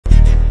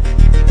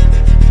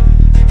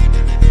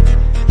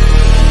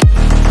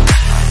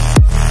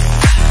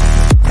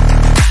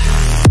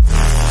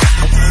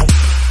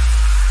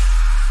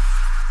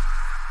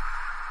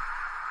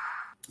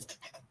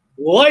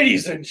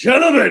Ladies and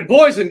gentlemen,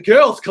 boys and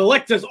girls,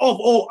 collectors of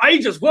all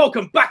ages,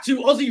 welcome back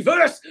to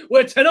AussieVerse,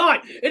 where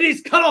tonight it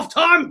is cut-off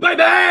time,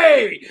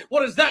 baby!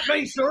 What does that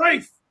mean,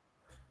 Sharif?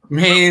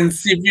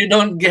 Means if you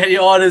don't get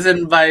your orders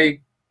in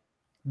by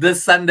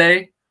this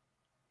Sunday,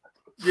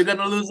 you're going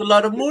to lose a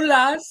lot of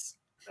moolahs.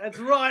 That's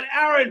right,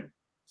 Aaron.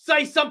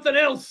 Say something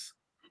else.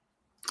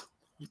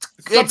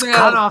 It's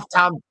cut-off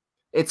time.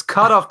 It's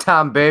cut-off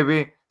time,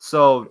 baby.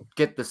 So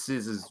get the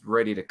scissors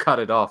ready to cut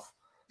it off.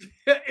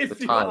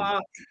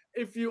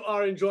 If you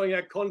are enjoying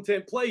our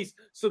content, please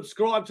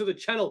subscribe to the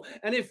channel.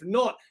 And if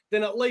not,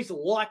 then at least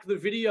like the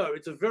video.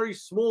 It's a very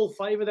small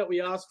favor that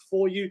we ask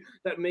for you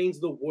that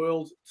means the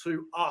world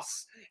to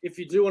us. If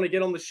you do want to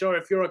get on the show,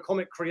 if you're a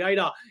comic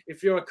creator,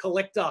 if you're a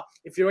collector,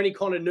 if you're any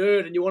kind of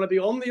nerd and you want to be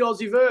on the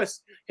AussieVerse,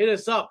 hit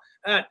us up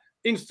at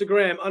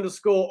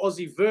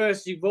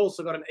Instagram_AussieVerse. You've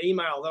also got an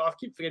email that I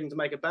keep forgetting to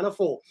make a banner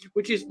for,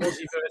 which is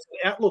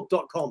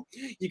AussieVerse@outlook.com.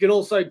 You can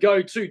also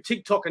go to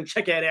TikTok and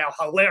check out our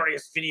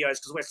hilarious videos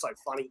because we're so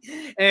funny.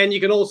 And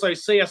you can also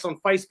see us on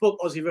Facebook,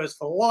 AussieVerse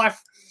for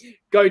Life.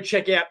 Go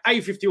check out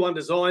A51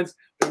 Designs,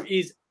 who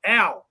is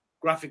our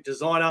graphic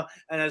designer.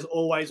 And as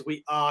always,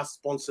 we are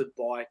sponsored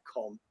by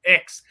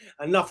Comx.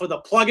 Enough of the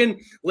plug-in.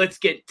 Let's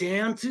get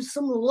down to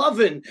some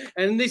loving.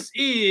 And this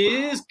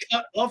is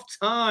cut off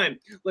time.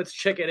 Let's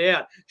check it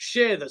out.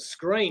 Share the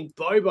screen,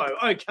 Bobo.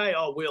 Okay,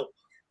 I will.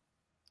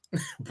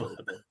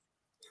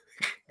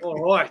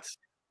 All right.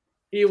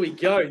 Here we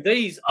go.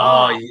 These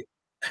are...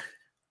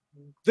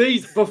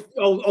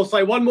 I'll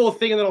say one more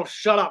thing and then I'll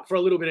shut up for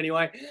a little bit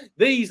anyway.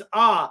 These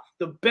are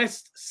the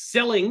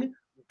best-selling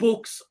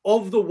books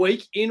of the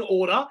week in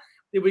order.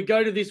 If we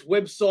go to this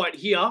website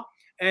here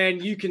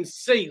and you can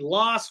see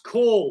last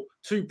call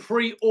to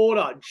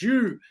pre-order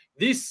due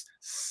this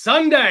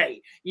Sunday.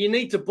 You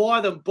need to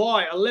buy them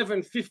by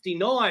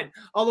 11:59.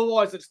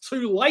 Otherwise, it's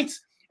too late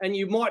and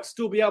you might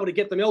still be able to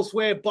get them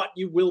elsewhere, but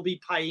you will be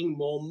paying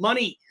more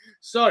money.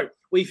 So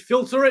we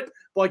filter it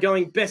by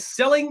going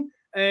best-selling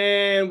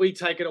and we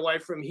take it away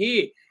from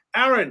here.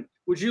 Aaron,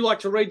 would you like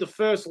to read the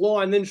first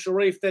line, then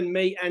Sharif, then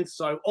me, and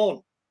so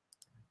on?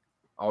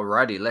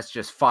 Alrighty, let's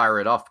just fire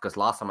it off because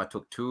last time I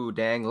took too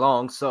dang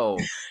long. So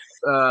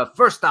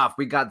first off,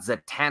 we got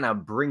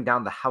Zatanna Bring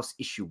Down the House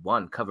issue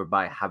 1, covered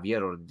by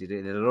Javier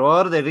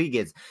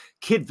Rodriguez.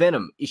 Kid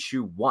Venom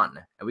issue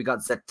 1. And we got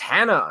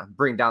Zatanna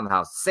Bring Down the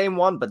House. Same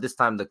one, but this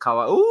time the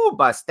cover,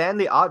 by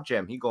Stanley Art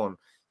Gem. He gonna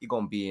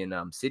be in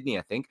Sydney,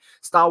 I think.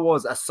 Star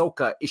Wars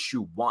Ahsoka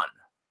issue 1,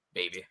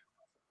 baby.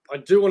 I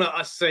do want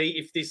to see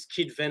if this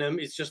Kid Venom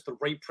is just the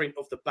reprint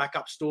of the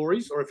backup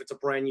stories or if it's a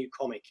brand new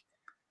comic.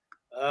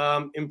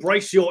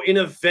 Embrace your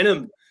inner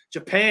venom.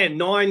 Japan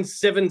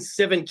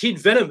 977. Kid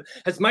Venom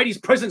has made his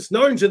presence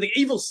known to the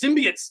evil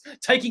symbiotes,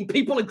 taking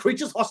people and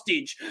creatures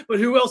hostage. But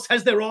who else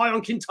has their eye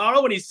on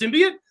Kintaro and his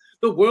symbiote?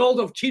 The world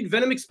of Kid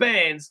Venom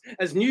expands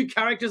as new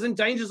characters and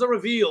dangers are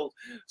revealed.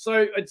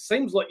 So it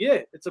seems like,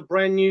 yeah, it's a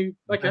brand new,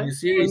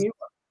 series,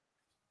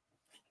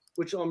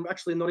 which I'm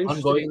actually not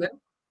interested in.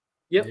 Then?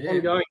 Yep, yeah.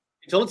 Ongoing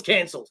until it's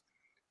cancelled.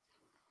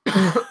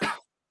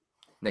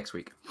 Next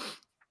week.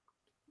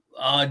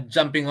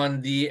 Jumping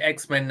on the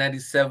X-Men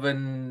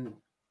 97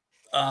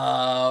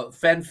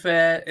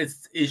 fanfare,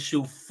 it's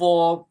issue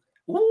 4,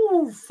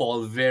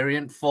 fall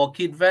variant for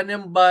Kid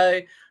Venom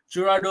by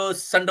Gerardo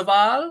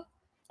Sandoval.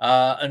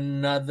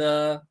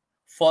 Another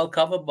fall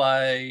cover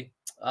by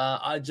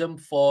Ajam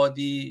for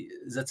the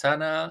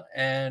Zatanna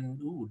and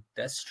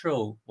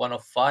Destro, 1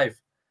 of 5.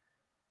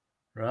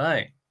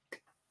 Right.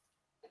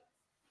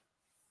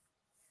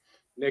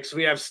 Next,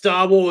 we have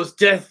Star Wars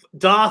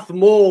Darth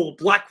Maul,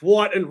 Black,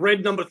 White, and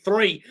Red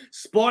 #3.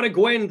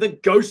 Spider-Gwen, the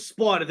Ghost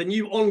Spider, the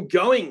new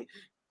ongoing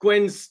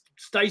Gwen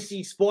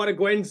Stacy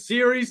Spider-Gwen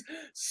series.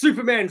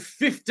 Superman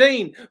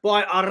 15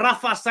 by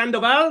Rafa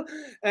Sandoval.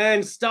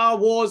 And Star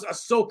Wars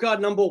Ahsoka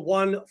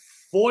 #1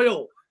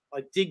 foil.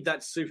 I dig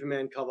that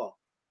Superman cover.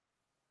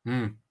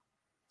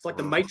 It's like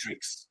the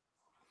Matrix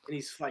in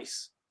his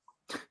face.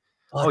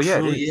 Oh yeah.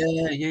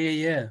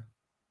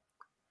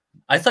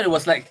 I thought it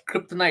was like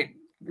kryptonite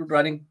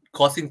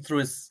coursing through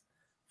his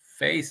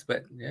face,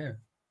 but yeah,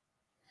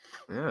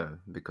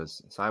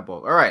 because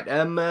Cyborg. All right,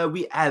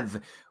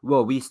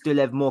 we still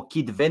have more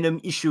Kid Venom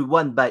issue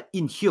 1 by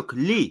In-hyuk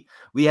Lee.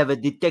 We have a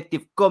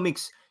Detective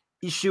Comics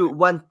issue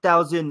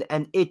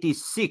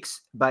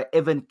 1086 by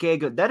Evan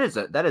Kager. That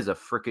is a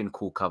freaking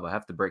cool cover. I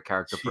have to break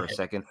character for a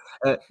second.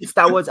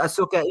 Star Wars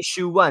Ahsoka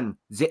issue 1,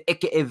 the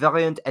AKA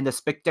variant, and the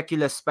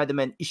Spectacular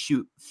Spider-Man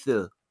issue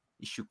 4.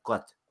 Issue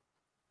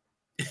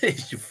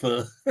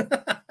 4.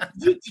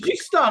 Did you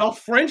start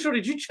off French or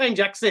did you change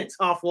accents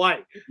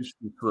halfway?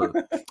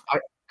 I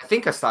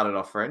think I started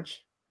off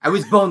French. I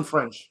was born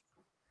French.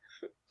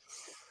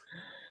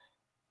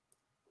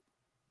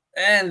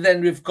 And then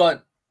we've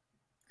got,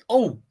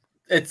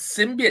 it's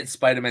Symbiote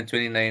Spider-Man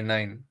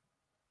 2099.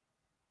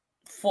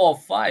 4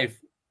 of 5.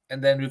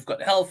 And then we've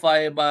got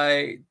Hellfire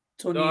by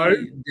Tony.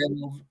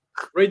 Daniel.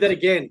 Read that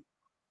again.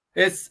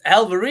 It's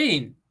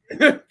Wolverine.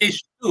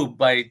 Issue 2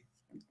 by...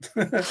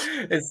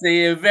 It's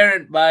the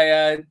variant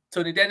by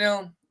Tony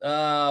Daniel,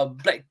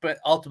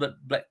 Ultimate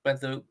Black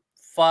Panther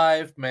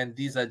 5. Man,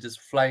 these are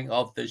just flying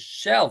off the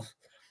shelf.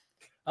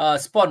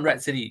 Spawn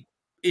Rat City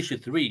issue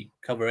 3,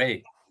 cover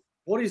A.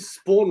 What is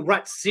Spawn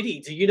Rat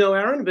City? Do you know,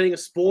 Aaron, being a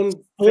Spawn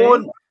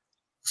fan?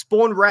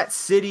 Spawn Rat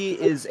City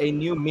is a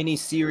new mini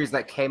series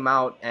that came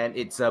out, and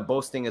it's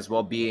boasting as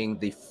well being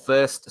the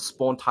first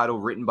Spawn title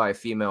written by a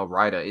female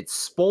writer. It's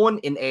Spawn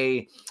in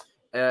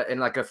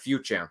like a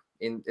future.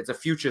 It's a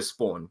future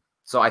Spawn.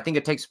 So I think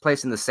it takes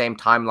place in the same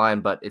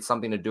timeline, but it's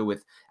something to do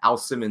with Al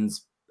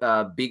Simmons'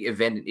 big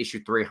event in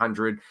issue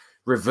 300,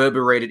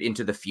 reverberated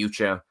into the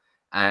future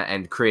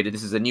and created.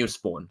 This is a new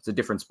Spawn. It's a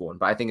different Spawn,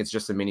 but I think it's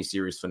just a mini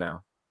series for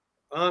now.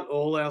 Aren't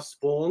all our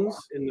Spawns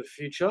in the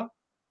future?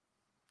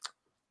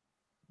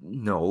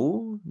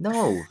 No.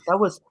 That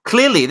was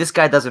clearly this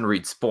guy doesn't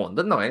read Spawn.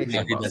 Doesn't know anything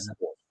about Spawn.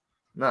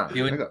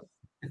 No.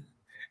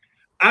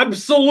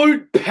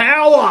 Absolute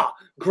Power,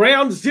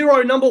 Ground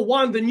Zero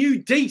 #1, the new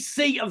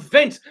DC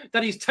event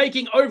that is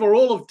taking over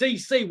all of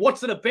DC.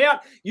 What's it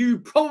about? You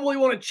probably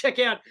want to check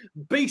out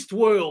Beast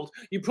World.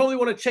 You probably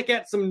want to check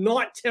out some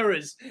Night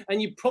Terrors,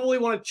 and you probably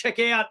want to check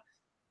out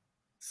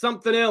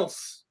something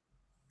else.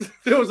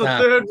 There was a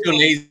third. Too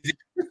lazy.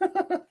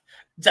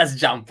 Just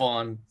jump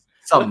on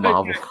some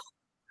Marvel.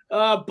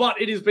 But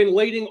it has been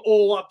leading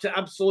all up to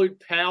Absolute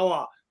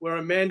Power, where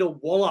Amanda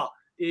Waller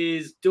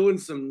is doing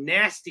some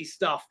nasty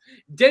stuff.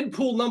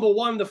 Deadpool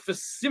 #1, the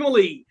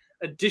Facsimile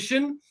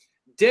edition.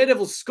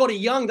 Daredevil Scotty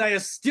Young, they are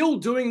still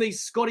doing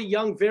these Scotty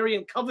Young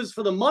variant covers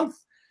for the month.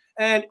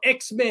 And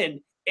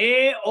X-Men,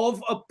 Heir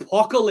of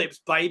Apocalypse,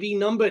 baby,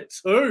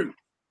 #2.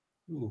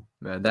 Ooh.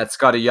 Man, that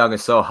Scotty Young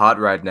is so hot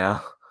right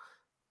now.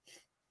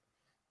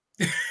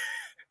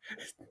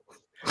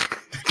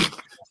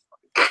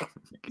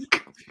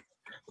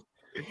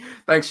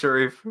 Thanks,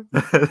 Sharif.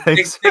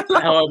 Thanks.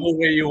 However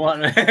way you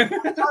want, man.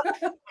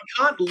 I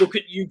can't look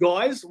at you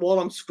guys while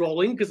I'm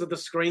scrolling because of the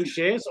screen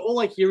share, so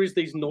all I hear is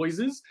these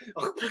noises.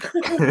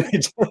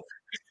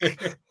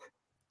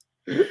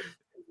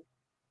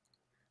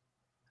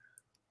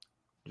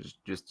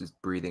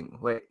 just breathing.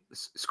 Wait,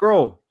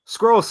 scroll,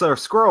 sir,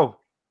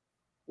 scroll.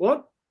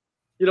 What?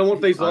 You don't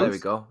want these ones? There we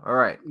go. All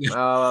right.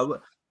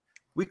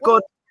 We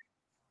got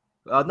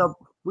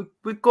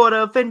we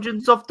got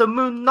Vengeance of the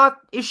Moon Knight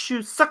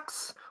issue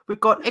 6. We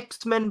got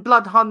X-Men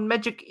Blood Hunt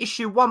Magic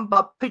issue 1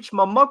 by Peach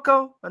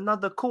Momoko.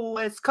 Another cool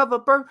ass cover,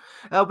 bro.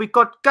 We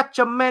got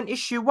Gacha Man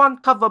issue 1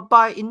 covered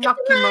by Inaki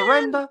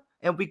Miranda.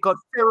 And we got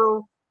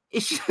Feral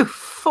issue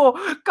 4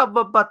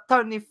 covered by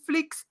Tony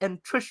Fleeks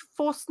and Trish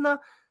Forstner.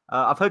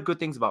 I've heard good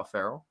things about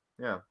Feral.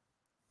 Yeah.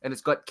 And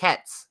it's got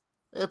cats.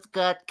 It's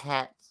got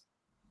cats.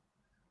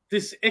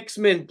 This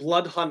X-Men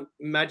Blood Hunt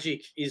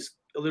Magic is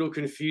a little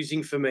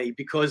confusing for me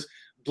because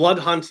Blood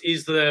Hunt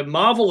is the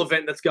Marvel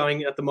event that's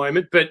going at the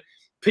moment, but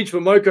Peach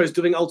Momoko is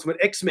doing Ultimate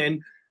X-Men,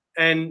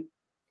 and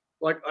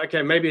like,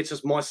 okay, maybe it's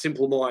just my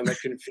simple mind that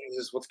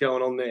confuses what's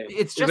going on there.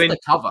 It's just the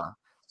cover.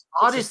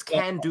 Artists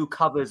can do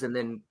covers and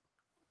then,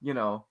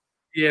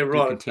 yeah,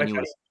 right. Continuous.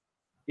 Okay.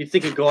 You'd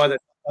think a guy that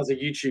does a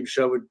YouTube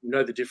show would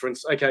know the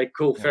difference. Okay,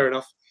 cool, fair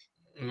enough.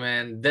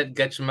 Man, that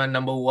Gatchman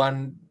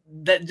 #1,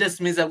 that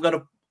just means I've got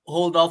to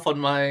hold off on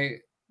my.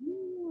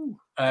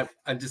 I'll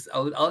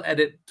add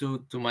it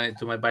to my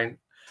bind.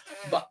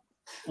 But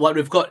what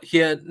we've got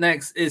here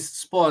next is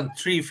Spawn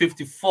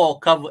 354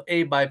 cover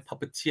A by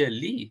Puppeteer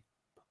Lee.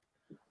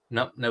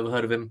 Nope, never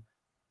heard of him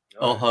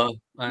or her.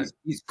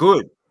 He's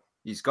good.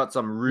 He's got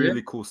some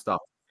really cool stuff.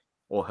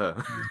 Or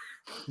her.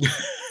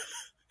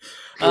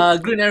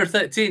 Green Arrow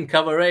 13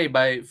 cover A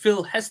by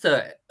Phil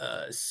Hester.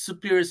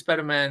 Superior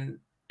Spider-Man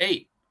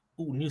 8.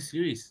 Ooh, new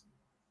series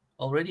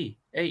already.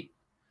 8.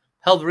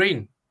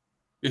 Wolverine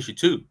issue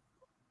 2.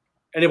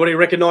 Anybody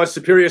recognize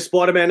Superior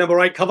Spider-Man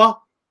 #8 cover?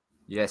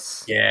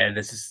 Yes. Yeah,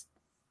 that's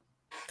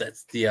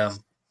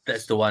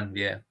the one.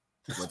 Yeah.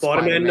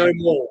 Spider-Man no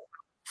more.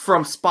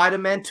 From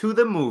Spider-Man to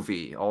the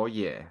movie. Oh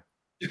yeah.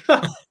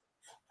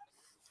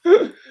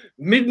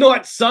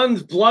 Midnight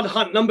Suns Blood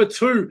Hunt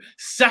 #2,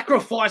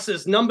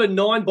 Sacrifices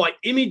 #9 by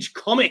Image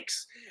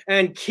Comics,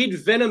 and Kid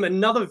Venom,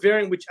 another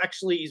variant which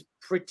actually is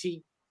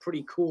pretty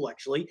cool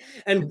actually,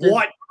 and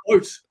White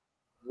Coat,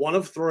 1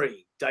 of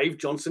 3. Dave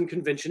Johnson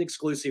convention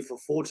exclusive for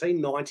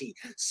 $14.90.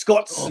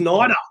 Scott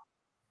Snyder.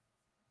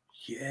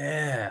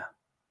 Yeah.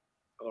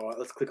 All right,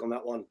 let's click on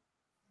that one.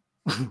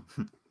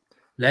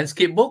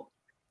 Landscape book?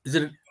 Is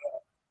it?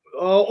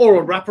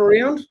 Or a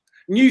wraparound?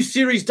 New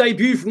series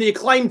debut from the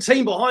acclaimed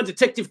team behind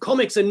Detective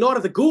Comics and Night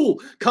of the Ghoul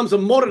comes a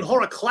modern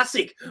horror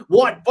classic.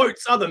 White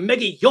boats are the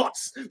mega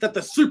yachts that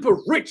the super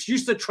rich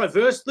used to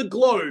traverse the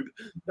globe.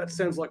 That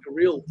sounds like a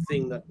real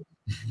thing that.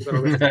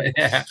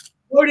 Yeah.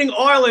 floating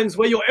islands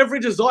where your every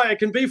desire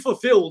can be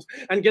fulfilled,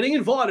 and getting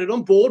invited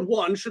on board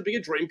one should be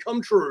a dream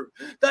come true.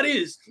 That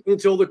is,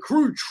 until the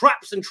crew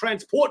traps and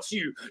transports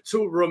you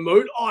to a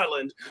remote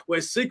island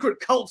where secret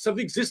cults have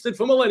existed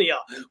for millennia,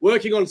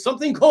 working on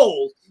something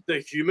called the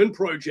Human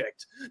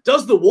Project.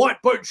 Does the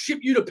white boat ship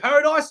you to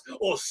paradise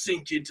or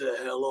sink into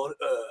hell on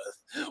Earth?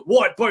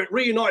 White Boat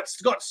reunites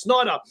Scott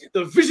Snyder,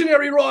 the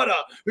visionary writer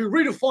who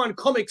redefined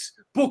comics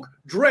book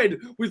dread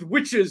with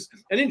witches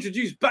and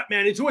introduced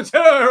Batman into a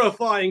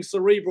terrifying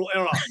cerebral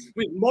era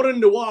with modern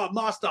noir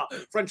master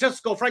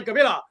Francesco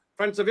Francavilla,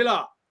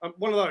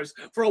 one of those,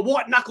 for a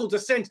white-knuckle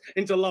descent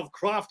into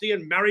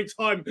Lovecraftian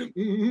maritime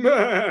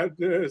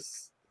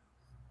madness.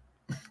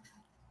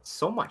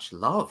 So much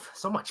love,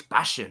 so much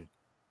passion.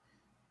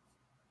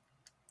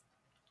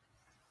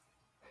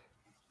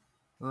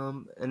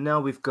 And now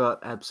we've got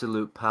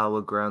Absolute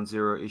Power Ground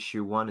Zero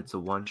issue 1. It's a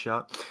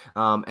one-shot.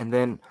 And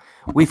then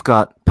we've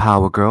got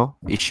Power Girl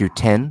issue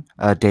 10,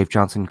 Dave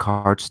Johnson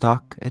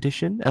cardstock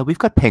edition. We've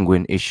got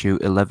Penguin issue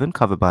 11,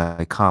 covered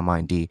by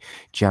Carmine D.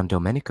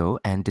 Giandomenico,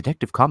 and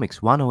Detective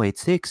Comics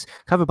 1086,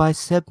 covered by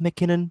Seb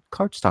McKinnon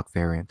cardstock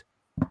variant.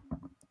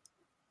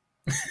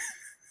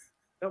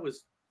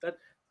 That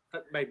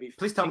made me.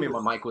 Please tell me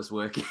my mic was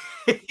working.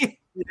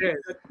 Yeah,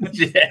 that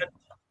gave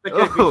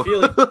Oh. me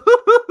feeling.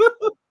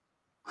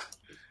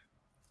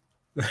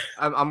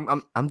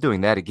 I'm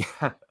doing that again.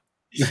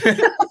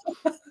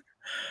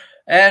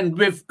 And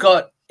we've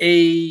got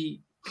a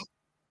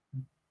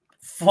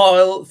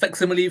foil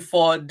facsimile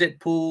for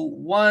Deadpool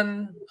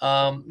 1.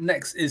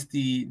 Next is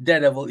the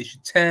Daredevil issue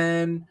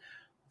 10.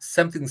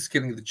 Something's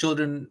Killing the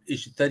Children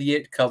issue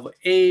 38, cover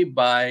A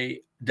by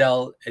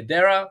Del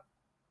Edera.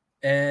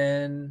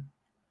 And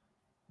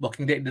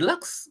Walking Dead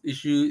Deluxe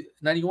issue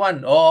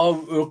 91.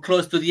 Oh, we're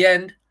close to the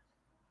end.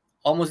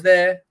 Almost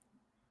there.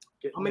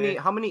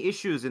 How many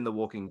issues in The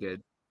Walking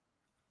Dead?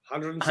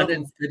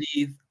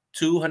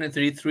 132,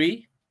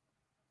 133.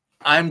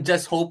 I'm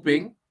just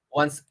hoping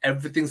once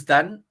everything's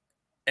done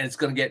and it's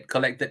going to get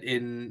collected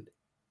in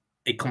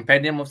a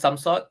compendium of some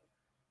sort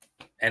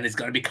and it's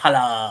going to be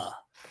color.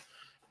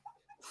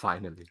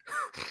 Finally.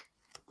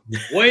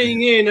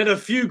 Weighing in at a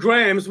few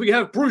grams, we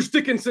have Bruce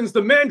Dickinson's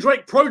The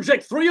Mandrake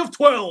Project 3 of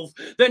 12.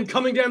 Then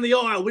coming down the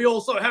aisle, we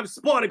also have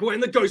Spider-Gwen,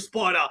 the Ghost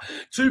Spider.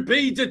 To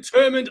be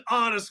determined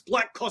artist,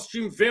 black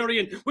costume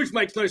variant, which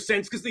makes no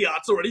sense because the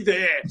art's already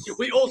there.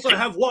 We also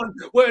have one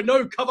where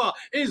no cover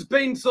is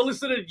being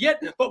solicited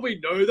yet, but we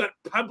know that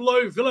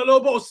Pablo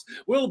Villalobos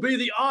will be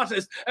the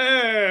artist.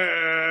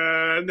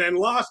 And then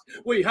last,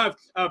 we have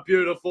a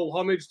beautiful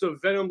homage to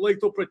Venom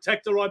Lethal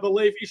Protector, I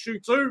believe, issue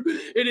 2.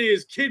 It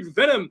is Kid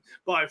Venom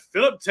by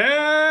Philip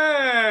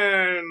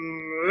Tan.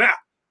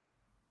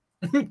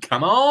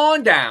 Come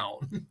on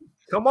down.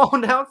 Come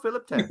on down,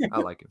 Philip Tan. I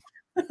like it.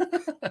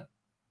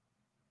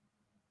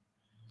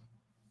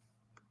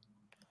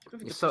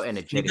 You're so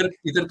energetic.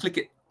 You gotta click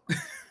it.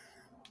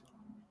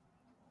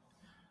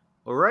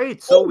 All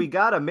right, so we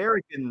got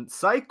American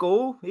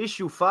Psycho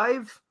issue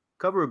 5,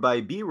 covered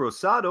by B.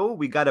 Rosado.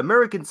 We got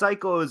American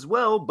Psycho as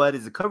well, but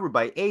it's covered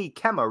by A.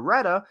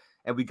 Camarada.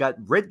 And we got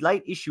Red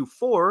Light issue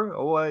 4.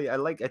 Oh, I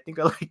think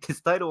I like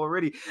this title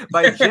already.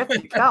 By Jeff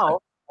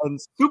McCall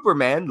and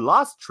Superman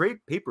Lost Trade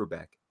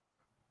paperback.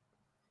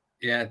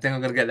 Yeah, I think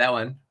I'm gonna get that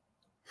one.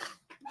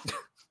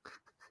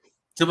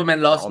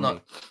 Superman Lost,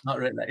 not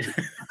Red Light.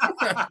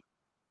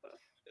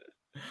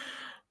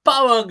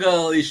 Power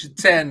Girl issue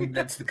 10.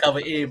 That's the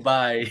cover A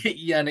by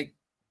Yannick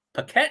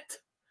Paquette,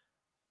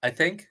 I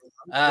think.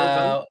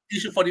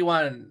 Issue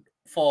 41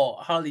 for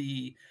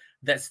Harley.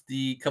 That's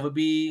the cover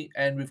B,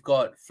 and we've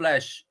got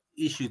Flash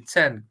issue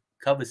 10,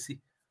 cover C.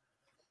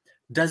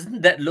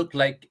 Doesn't that look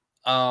like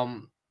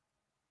how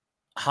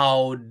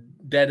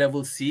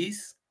Daredevil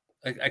sees?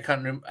 I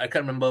can't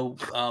remember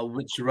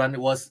which run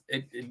it was.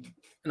 It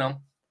looks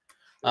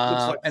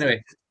like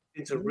anyway,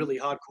 it's a really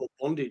hardcore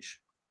bondage.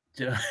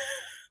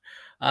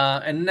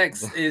 And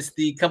next is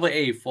the cover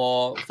A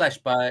for Flash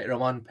by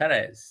Ramon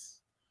Perez.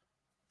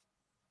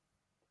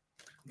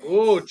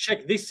 Oh,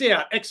 check this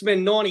out.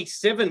 X-Men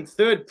 97,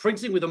 third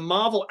printing with a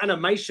Marvel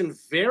animation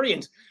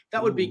variant.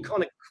 That would be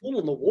kind of cool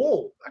on the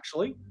wall,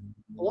 actually.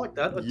 I like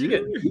that. I dig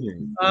it.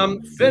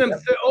 Venom.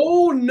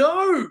 Oh,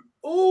 no.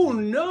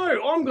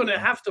 I'm going to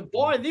have to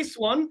buy this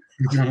one.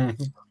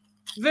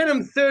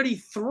 Venom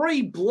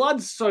 33,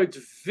 blood-soaked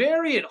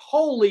variant.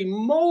 Holy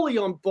moly,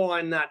 I'm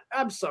buying that.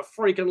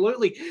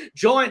 Abso-freaking-lutely.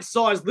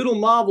 Giant-sized Little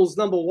Marvels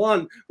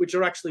 #1, which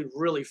are actually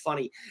really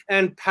funny.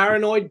 And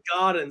Paranoid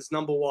Gardens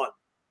 #1.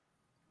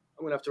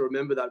 I'm going to have to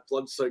remember that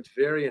blood-soaked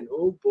variant.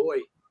 Oh, boy.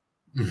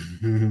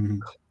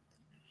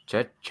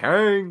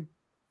 Cha-chang.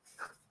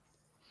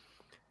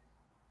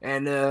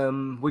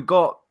 And we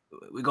got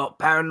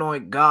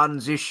Paranoid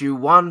Gardens issue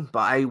 1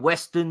 by A.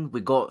 Weston.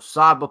 We got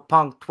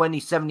Cyberpunk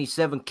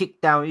 2077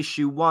 Kickdown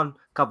issue 1,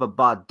 covered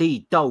by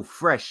D. Do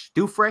Fresh.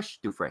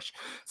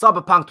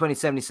 Cyberpunk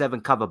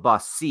 2077 covered by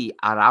C.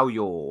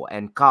 Araujo.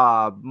 And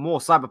more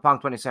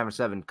Cyberpunk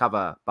 2077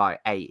 cover by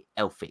A.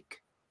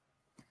 Elphick.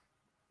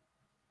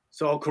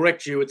 So I'll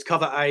correct you. It's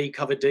cover A,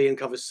 cover D, and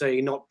cover C,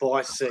 not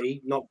by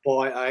C, not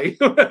by A.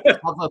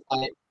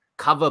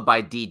 Cover by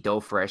D Dough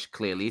Fresh,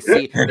 clearly.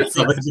 See, they're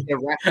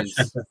rappers.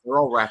 They're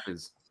all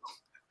rappers.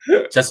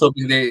 Just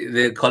hoping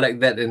they collect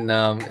that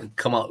and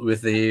come out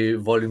with the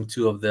volume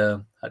 2 of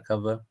the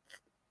hardcover.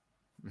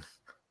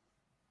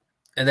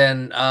 And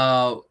then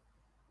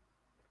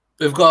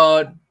we've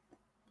got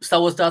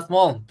Star Wars Darth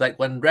Maul, Black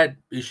One Red,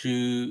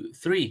 issue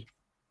 3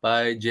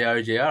 by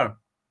JRJR.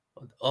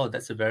 Oh,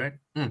 that's a variant.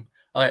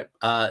 All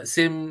right.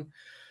 Same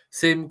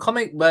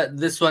comic, but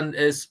this one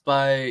is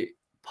by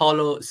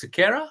Paulo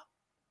Siqueira.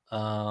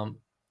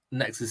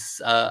 Next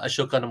is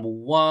Ashoka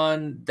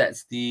 #1.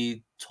 That's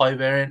the toy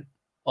variant.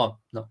 Oh,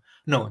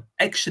 no,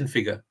 action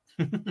figure,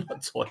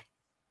 not toy.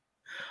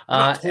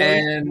 Not toy.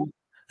 And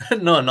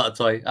no, not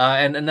toy.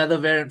 And another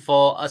variant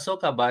for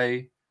Ahsoka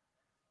by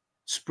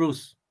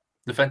Spruce,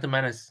 The Phantom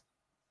Menace,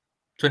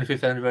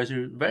 25th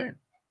anniversary variant.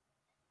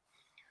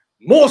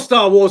 More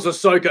Star Wars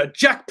Ahsoka,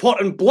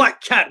 Jackpot and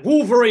Black Cat,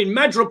 Wolverine,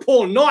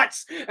 Madripoor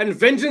Knights, and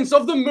Vengeance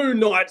of the Moon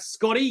Knight,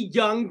 Scotty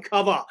Young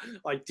cover.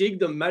 I dig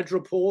the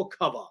Madripoor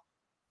cover.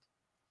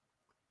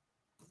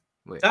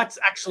 Wait. That's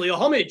actually a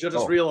homage, I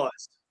just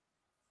realized.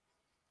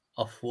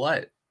 Of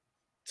what?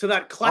 To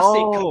that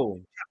classic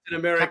Captain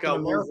America, Captain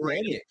America,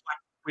 Wolverine, and Black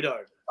Widow.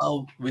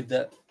 Oh, with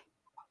that.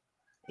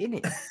 In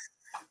it.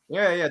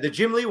 Yeah, the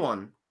Jim Lee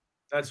one.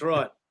 That's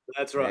right.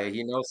 That's right.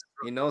 Yeah,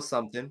 he knows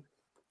something.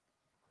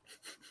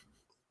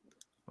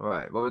 All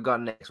right, what we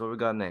got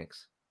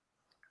next?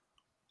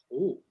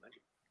 Ooh.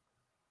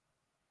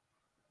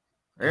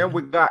 And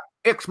we got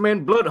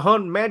X-Men Blood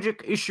Hunt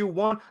Magic issue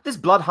 1. This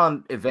Blood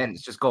Hunt event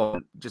is just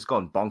going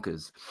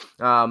bonkers.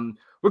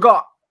 We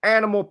got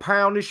Animal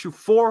Pound issue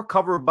 4,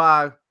 covered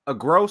by a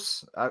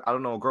gross. I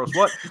don't know, a gross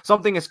what?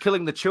 Something is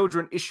Killing the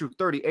Children issue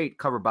 38,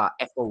 covered by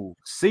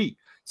FOC.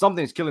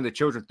 Something is Killing the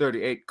Children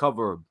 38,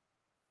 cover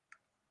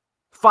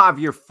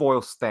 5-year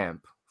foil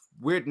stamp.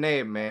 Weird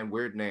name, man.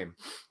 Weird name.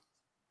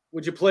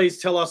 Would you please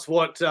tell us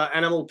what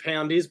Animal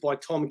Pound is by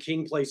Tom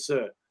King, please,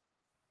 sir?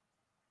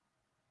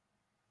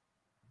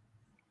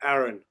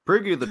 Aaron.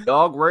 Priggy the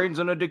dog reigns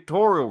in a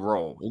dictatorial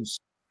role,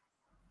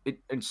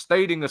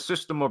 instating a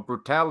system of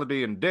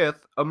brutality and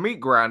death, a meat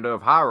grinder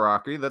of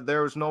hierarchy that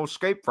there is no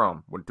escape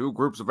from. When two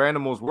groups of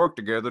animals work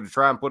together to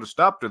try and put a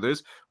stop to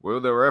this, will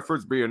their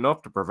efforts be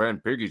enough to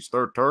prevent Piggy's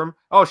third term?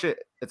 Oh, shit.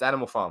 It's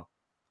Animal Farm.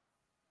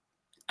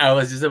 I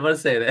was just about to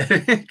say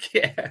that.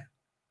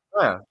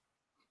 Yeah.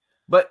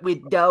 But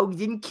with dogs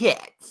and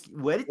cats.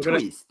 What a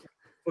twist.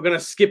 We're going to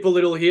skip a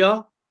little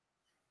here.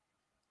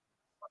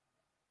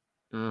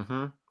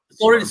 Mm-hmm.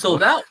 It's already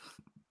sold out.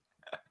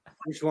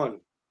 Which one?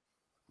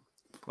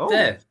 Oh.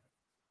 There.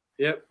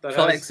 Yep. That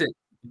Call has... exit.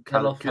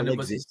 Cut off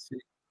 100%.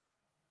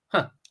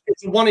 Huh.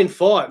 It's 1 in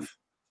 5.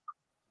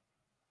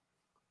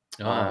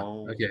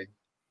 Okay.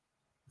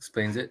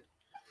 Explains it.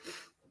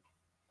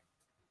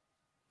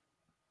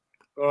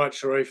 All right,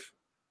 Sharif.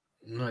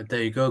 Right,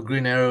 there you go.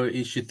 Green Arrow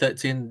issue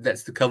 13.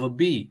 That's the cover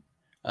B.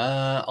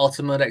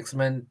 Ultimate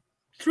X-Men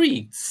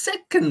 3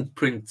 second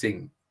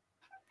printing.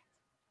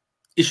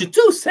 Issue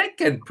 2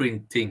 second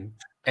printing.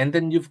 And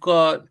then you've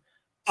got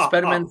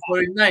Spider-Man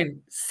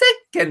 49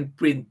 second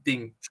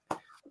printing.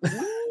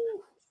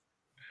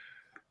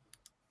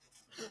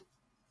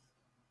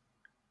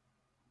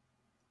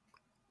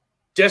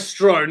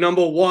 Destro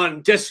number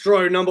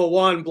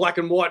one, black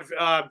and white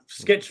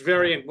sketch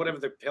variant, whatever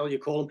the hell you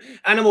call them.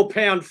 Animal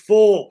Pound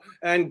 4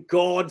 and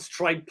God's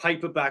trade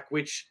paperback,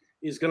 which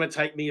is going to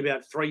take me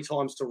about 3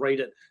 times to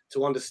read it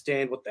to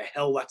understand what the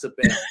hell that's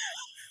about.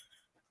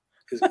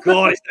 Because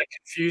God, is that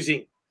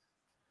confusing.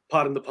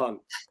 Pardon the pun.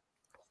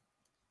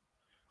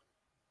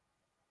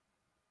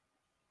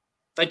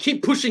 They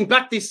keep pushing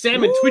back this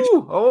Sam and Twitch.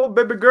 Oh,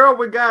 baby girl,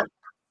 we got.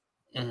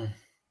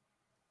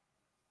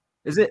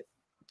 Is it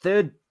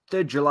third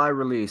July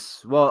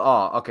release?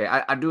 Well, okay.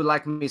 I do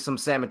like me some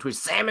Sam and Twitch.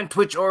 Sam and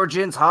Twitch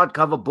Origins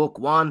hardcover book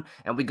 1,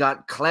 and we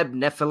got Kleb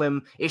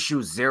Nephilim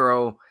issue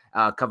 0,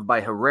 covered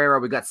by Herrera.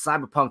 We got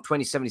Cyberpunk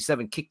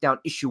 2077 Kickdown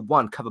issue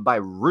 1, covered by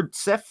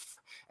Rudsef,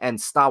 and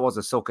Star Wars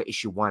Ahsoka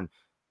issue 1,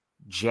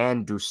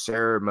 Jan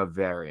Ducerma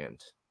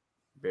variant.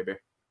 Baby.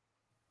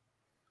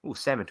 Ooh,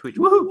 Sam and Twitch.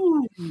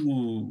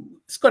 Woohoo!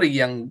 It's got a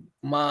young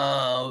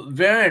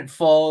variant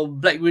for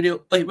Black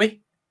Widow.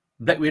 Wait.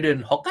 Black Widow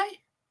and Hawkeye?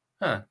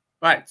 Huh.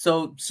 Right.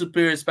 So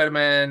Superior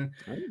Spider-Man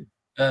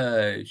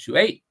issue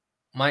 8,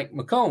 Mike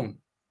McCone.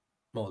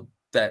 Well,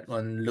 that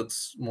one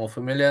looks more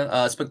familiar.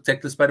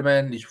 Spectacular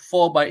Spider-Man issue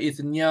 4 by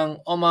Ethan Young.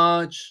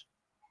 Homage.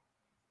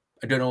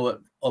 I don't know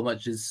what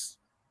homage is.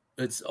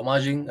 It's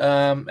homaging.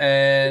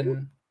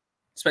 And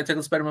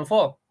Spectacular Spider-Man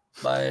 4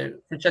 by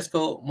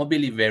Francesco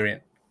Mobili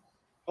variant.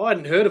 I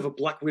hadn't heard of a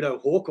Black Widow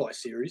Hawkeye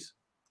series.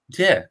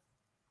 Yeah.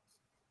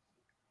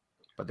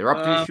 But they're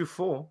up to issue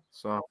 4.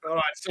 So all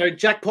right. So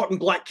Jackpot and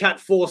Black Cat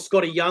 4,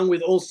 Scotty Young,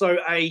 with also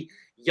a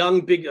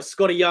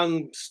Scotty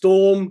Young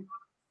Storm,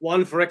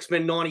 1 for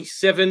X-Men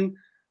 97.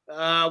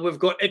 We've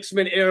got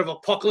X-Men Heir of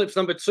Apocalypse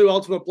 #2,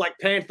 Ultimate Black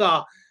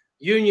Panther,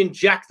 Union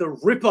Jack the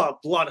Ripper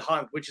Blood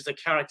Hunt, which is a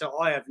character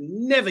I have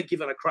never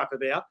given a crap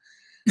about.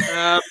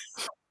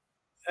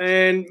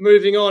 And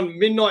moving on,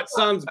 Midnight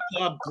Suns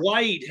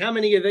Blade. How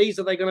many of these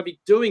are they going to be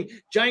doing?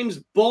 James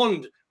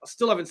Bond. I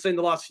still haven't seen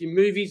the last few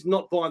movies,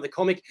 not buying the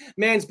comic.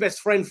 Man's Best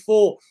Friend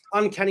 4,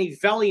 Uncanny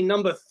Valley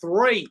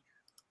 #3.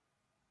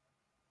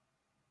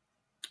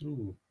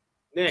 Ooh.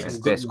 Next.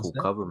 Best cool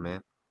cover,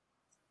 man.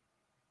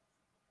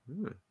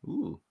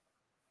 Ooh.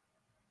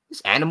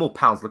 This Animal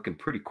Pound's looking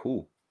pretty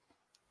cool.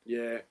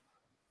 Yeah.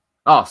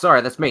 Oh, sorry,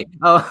 that's me.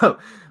 Oh,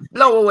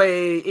 Blow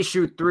Away,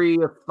 issue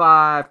 3 of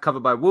 5,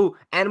 covered by Woo.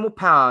 Animal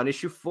Pound,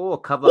 issue 4,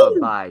 covered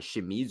by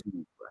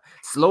Shimizu.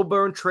 Slow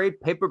Burn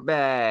Trade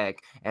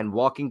paperback. And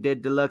Walking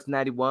Dead Deluxe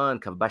 91,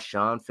 covered by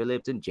Sean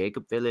Phillips and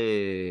Jacob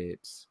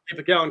Phillips. Keep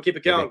it going. Keep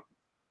it going.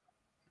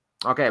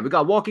 Okay, we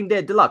got Walking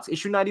Dead Deluxe,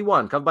 issue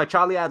 91, covered by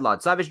Charlie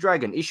Adlard. Savage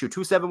Dragon, issue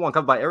 271,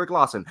 covered by Eric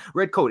Lawson.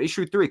 Red Coat,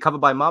 issue 3, covered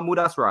by Mahmoud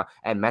Asra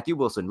and Matthew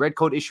Wilson. Red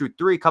Coat, issue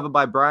 3, covered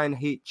by Brian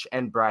Hitch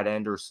and Brad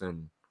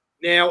Anderson.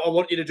 Now I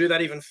want you to do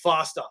that even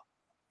faster.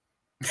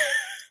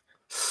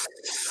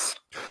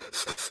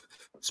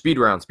 Speed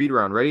round.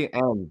 Ready?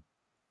 And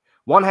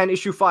One Hand,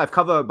 issue 5,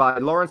 cover by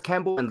Lawrence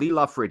Campbell and Lee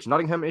Luffridge.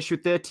 Nottingham, issue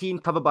 13,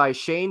 cover by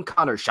Shane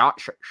Connery.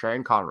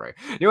 Shane Connery.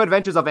 New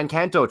Adventures of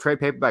Encanto, trade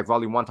paperback,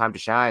 volume 1, Time to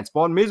Shine.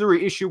 Spawn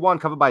Misery, issue 1,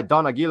 covered by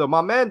Don Aguilo.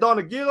 My man, Don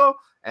Aguilo.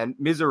 And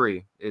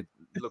Misery. It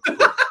looks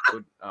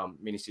good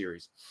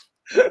miniseries.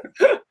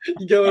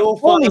 You go all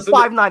only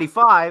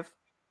 $5.95.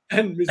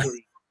 And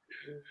Misery.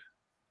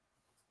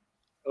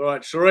 All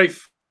right,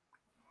 Sharif.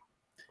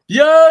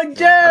 Yo,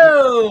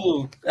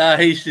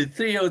 issue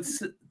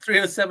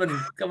 307,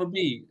 cover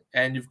B.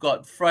 And you've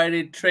got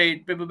Friday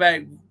Trade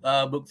Paperback,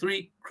 Book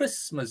 3,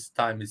 Christmas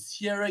Time is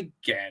Here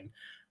Again.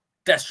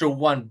 Destro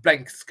 1,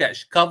 Blank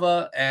Sketch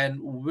cover, and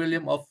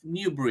William of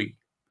Newbury,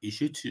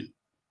 issue 2.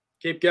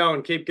 Keep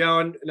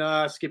going.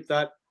 No, skip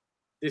that.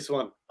 This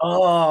one.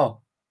 Oh.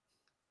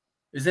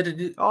 Is that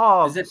a...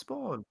 Oh, is it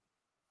Spawn.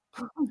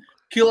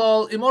 Kill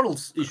All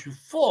Immortals, issue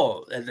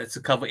 4. And that's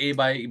a cover A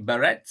by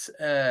Barrett.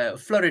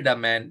 Florida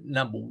Man,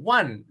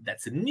 #1.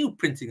 That's a new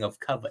printing of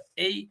cover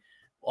A.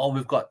 Oh,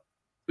 we've got...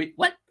 Wait,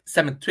 what?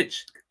 Salmon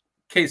Twitch,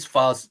 Case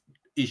Files,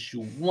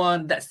 issue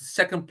 1. That's the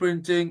second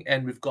printing.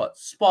 And we've got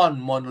Spawn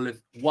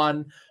Monolith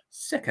 1,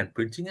 second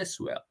printing as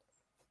well.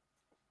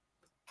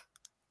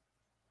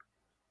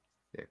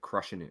 They're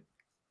crushing it.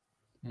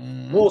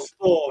 More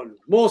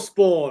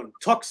Spawn.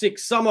 Toxic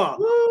Summer.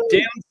 Woo!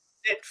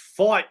 Downset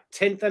Fight,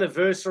 10th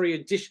anniversary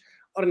edition.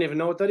 I don't even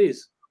know what that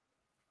is.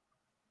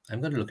 I'm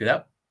going to look it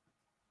up.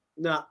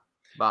 Nah.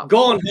 But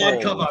Gone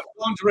hardcover.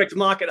 Gone direct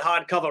market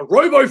hardcover.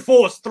 Robo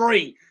Force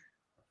 3.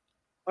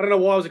 I don't know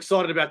why I was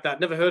excited about that.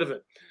 Never heard of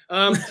it.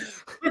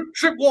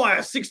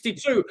 Tripwire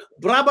 62.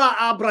 Braba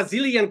a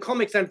Brazilian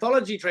Comics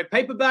Anthology trade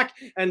paperback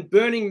and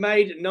Burning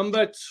Maid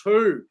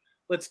 #2.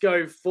 Let's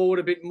go forward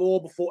a bit more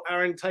before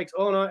Aaron takes.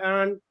 Oh no,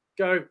 Aaron,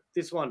 go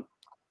this one.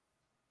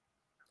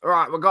 All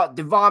right, we got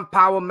Divine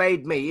Power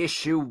Made Me,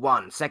 issue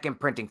 1, second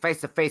printing,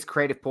 face-to-face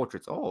creative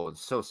portraits. Oh,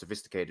 it's so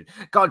sophisticated.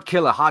 God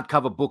Killer,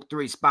 hardcover, book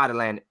 3,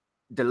 Spider-Man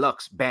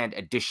Deluxe Band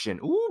Edition.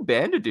 Ooh,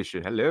 Band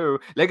Edition. Hello.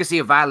 Legacy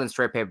of Violence,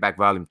 trade paperback,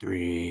 volume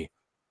 3.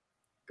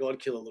 God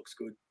Killer looks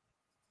good.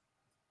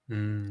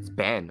 It's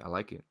band. I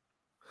like it.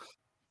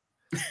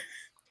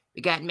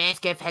 We got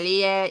Mask of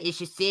Halia,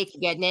 issue 6.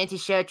 We got Nancy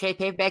Show trade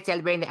paperback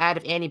celebrating the art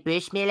of Annie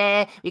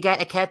Bushmiller. We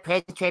got A Cut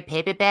Present trade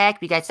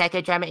paperback. We got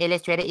Psychodrama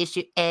Illustrator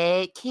issue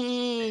 8.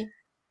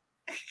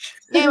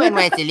 No one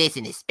wants to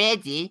listen to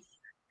Spedsy.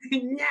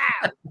 No.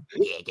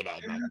 Yeah, good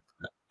night,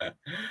 man.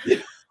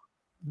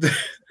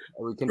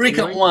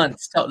 Recon 1,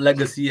 Scout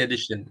Legacy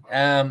Edition.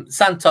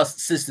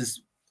 Santos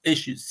Sisters,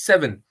 issue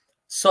 7.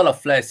 Solar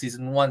Flare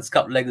Season 1,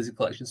 Scout Legacy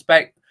Collection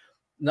Spec,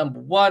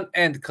 #1,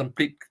 and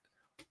complete.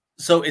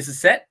 So it's a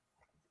set.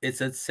 It's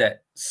a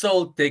set.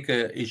 Soul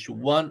Taker, issue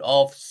 1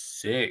 of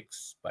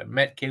 6 by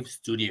Mad Cave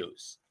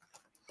Studios.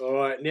 All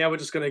right, now we're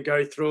just going to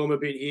go through them a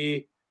bit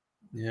here.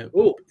 Yeah.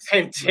 Oh,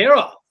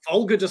 Pantera,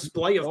 vulgar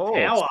display of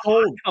power.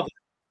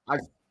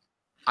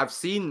 I've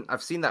seen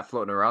that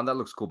floating around. That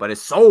looks cool, but it's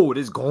sold.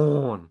 It's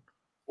gone.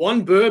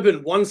 1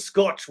 bourbon, 1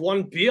 scotch,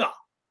 1 beer.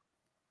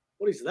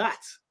 What is that?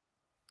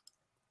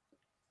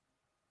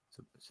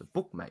 It's a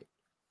book, mate.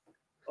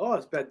 Oh,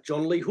 it's about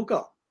John Lee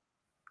Hooker.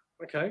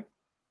 Okay.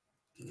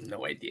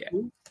 No idea.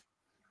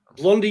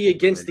 Blondie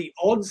Against the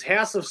Odds,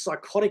 House of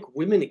Psychotic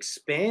Women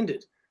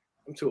expanded.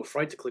 I'm too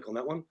afraid to click on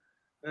that one.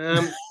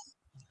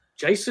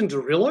 Jason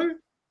Derulo?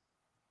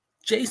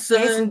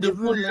 Jason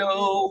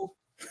Derulo.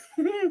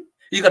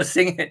 You got to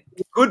sing it.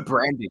 Good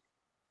branding.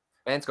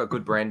 Man's got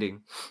good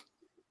branding.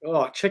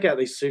 Oh, check out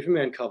these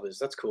Superman covers.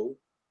 That's cool.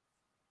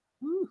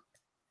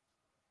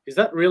 Is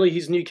that really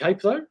his new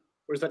cape, though?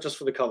 Or is that just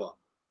for the cover?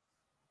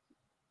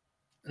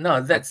 No,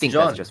 that's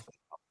John. That's just...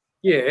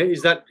 Yeah,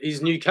 is that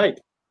his new cape?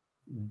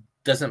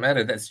 Doesn't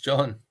matter. That's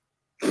John.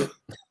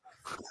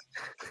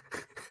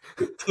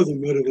 Doesn't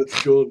matter.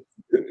 That's John.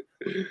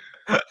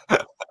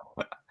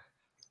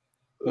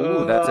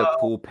 Ooh, that's a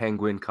cool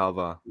penguin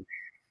cover.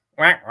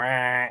 Quack,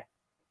 quack.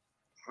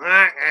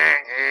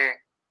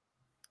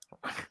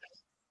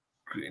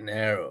 Green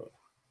Arrow.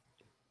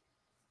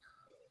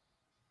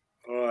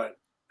 All right.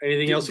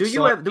 Anything else?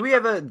 Do we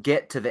ever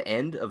get to the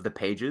end of the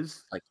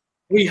pages? Like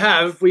we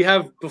have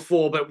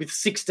before, but with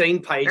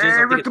 16 pages. I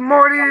think Rick and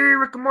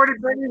Morty,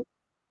 baby.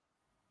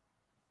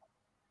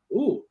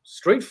 Ooh,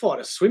 Street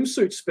Fighter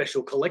swimsuit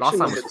special collection.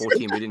 Last time was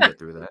 14. We didn't get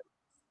through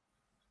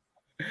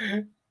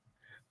that.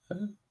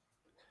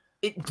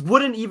 It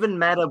wouldn't even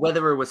matter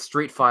whether it was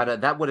Street Fighter.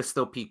 That would have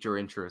still piqued your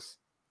interest.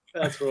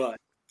 That's right.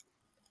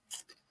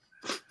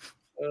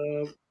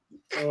 All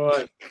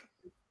right.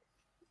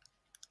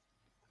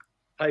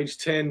 Page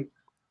 10.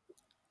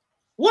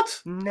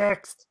 What?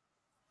 Next.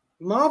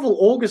 Marvel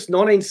August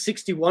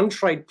 1961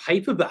 trade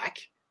paperback.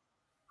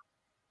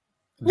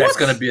 That's What?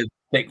 going to be a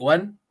thick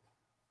one.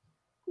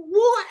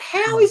 What?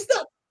 How is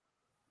that?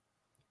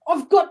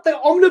 I've got the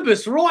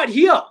omnibus right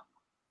here.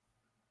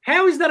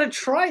 How is that a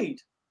trade?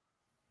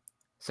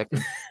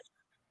 Second.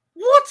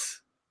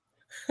 What?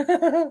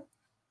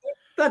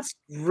 That's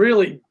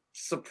really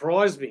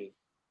surprised me.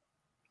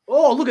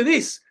 Oh, look at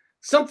this.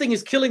 Something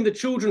is Killing the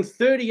Children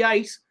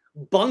 38,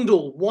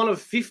 bundle 1 of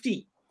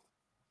 50.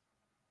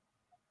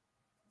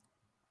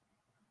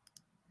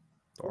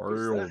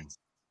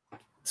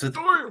 So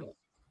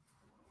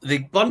the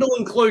Bundle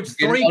includes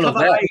 3 all of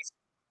cover that. A's,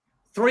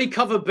 3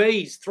 cover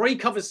B's, 3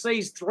 cover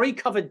C's, 3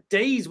 cover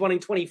D's, 1 in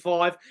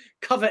 25,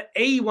 cover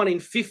E, 1 in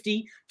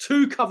 50,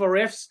 2 cover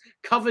F's,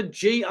 cover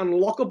G,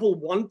 unlockable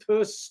 1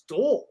 per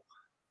store.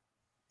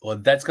 Well,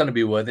 that's going to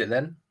be worth it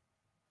then.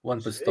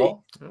 1 per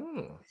store.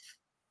 Oh.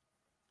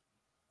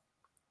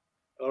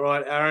 All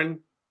right,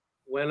 Aaron.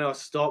 When I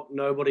stop,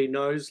 nobody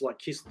knows.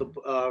 Like what's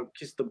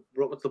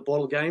the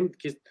bottle game?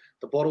 Kiss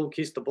the bottle.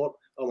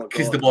 Oh my god!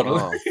 Kiss the bottle.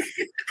 Oh.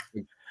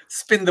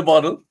 Spin the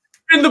bottle.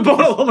 In the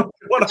bottle. Oh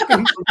my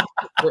god.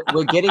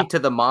 We're getting to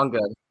the manga.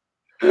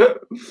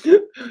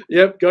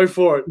 Yep, go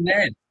for it.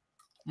 Man.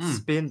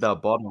 Spin the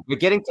bottle. We're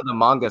getting to the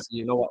manga, so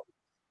you know what?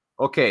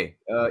 Okay,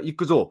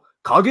 Ikuzo.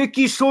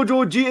 Kageki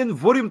Shoujo GN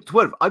Volume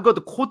 12. I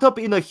got caught up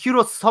in a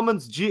hero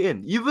summons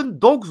GN. Even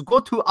dogs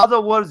go to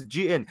other worlds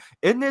GN.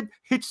 Ened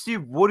HC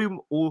Volume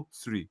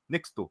 03.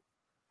 Next door.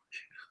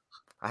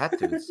 I had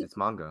to. It's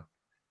manga.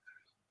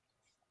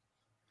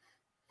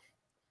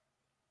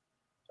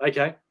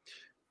 Okay.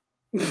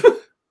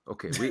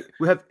 Okay,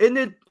 we have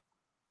Ened.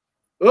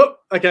 Oh,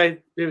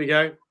 okay. Here we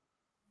go.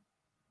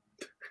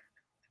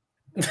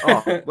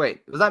 Oh,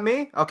 wait. Was that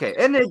me? Okay.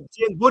 Ened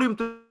GN Volume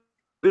 2.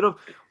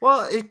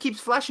 Well, it keeps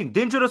flashing.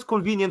 Dangerous,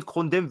 convenient,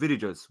 condemned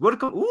villagers.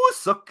 Welcome. Ooh,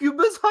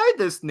 succubus high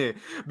destiny.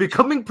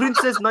 Becoming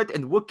princess knight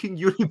and working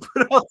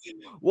unibrow.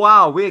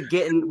 Wow, we're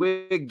getting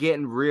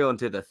real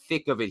into the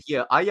thick of it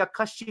here.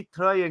 Ayakashi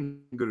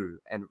triangle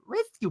and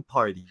rescue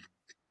party.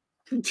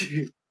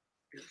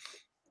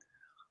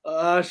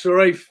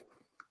 Sharif.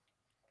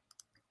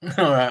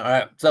 All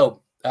right.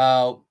 So,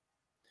 don't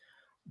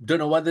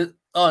know what this.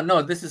 Oh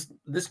no,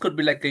 this could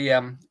be like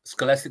a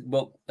scholastic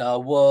book.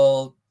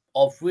 World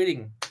of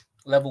Reading,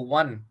 level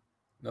 1.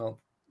 No,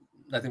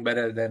 nothing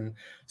better than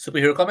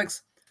superhero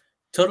comics.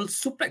 Total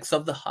Suplex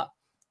of the Heart.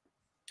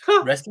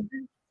 Huh. Wrestling.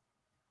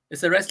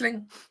 It's a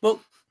wrestling book.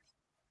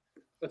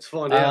 Let's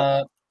find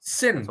out.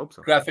 Sin Let's hope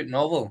so. graphic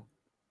novel.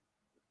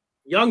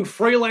 Young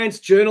freelance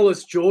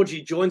journalist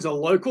Georgie joins a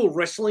local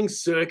wrestling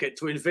circuit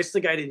to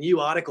investigate a new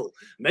article,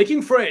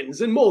 making friends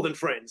and more than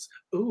friends.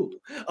 Ooh,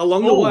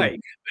 along the way,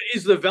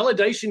 is the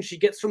validation she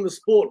gets from the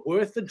sport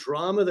worth the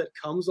drama that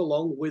comes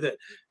along with it?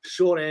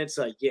 Short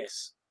answer,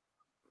 yes.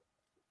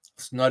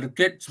 It's not a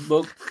kid's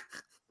book.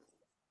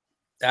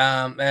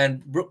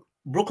 And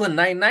Brooklyn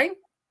Nine-Nine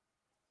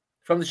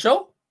from the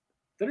show.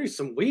 There is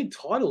some weird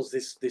titles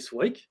this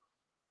week.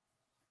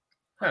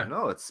 I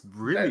know, it's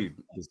really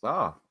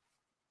bizarre.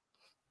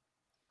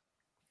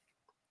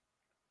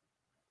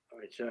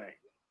 Okay.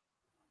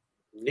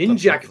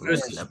 Ninjak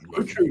versus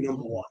Roku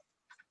 #1.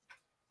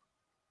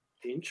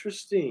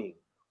 Interesting.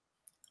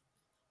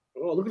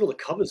 Oh, look at all the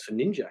covers for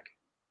Ninjak.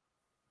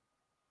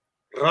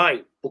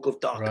 Right, Book of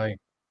Dark. Right.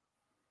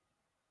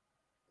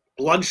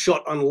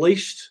 Bloodshot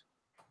Unleashed.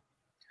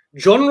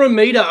 John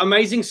Romita,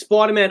 Amazing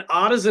Spider-Man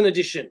Artisan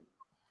Edition.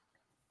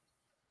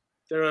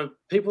 There are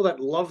people that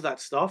love that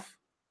stuff.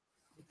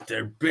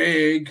 They're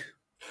big.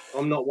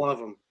 I'm not one of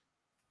them.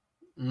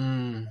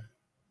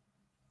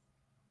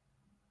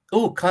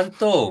 Oh,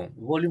 Kanto,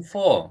 Volume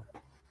 4.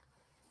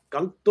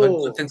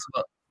 Kanto. Good things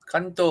about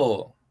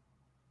Kanto.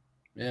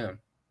 Yeah.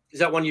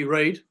 Is that one you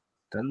read?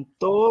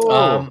 Kanto.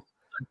 I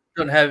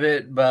don't have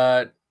it,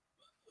 but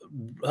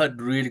heard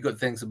really good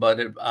things about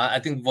it. I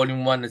think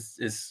Volume 1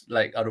 is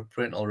like out of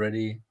print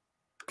already.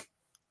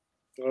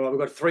 All right, we've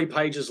got 3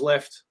 pages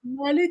left.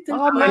 My Little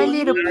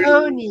Pony. Little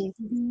pony.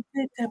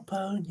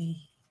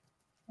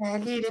 My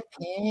Little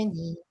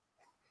Pony.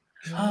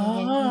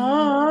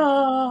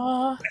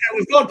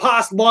 We've gone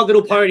past My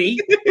Little Pony.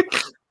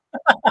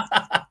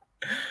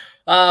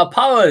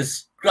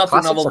 Powers, graphic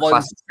Classics novel are volume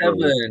classics,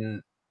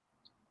 7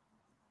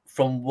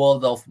 from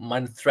World of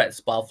Mind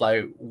Threats,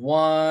 Barfly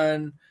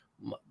 1,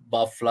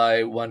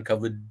 Barfly 1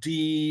 cover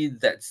D,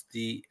 that's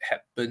the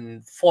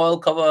Happen foil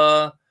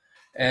cover,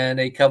 and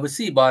a cover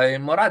C by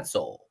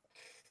Morazzo.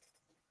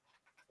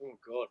 Oh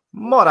God.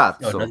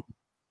 Morazzo. No,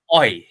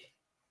 Oi.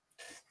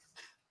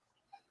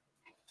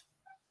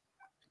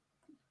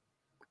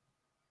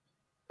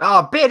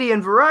 Oh, Betty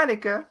and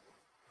Veronica.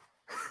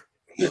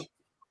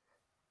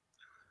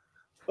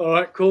 All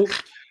right, cool.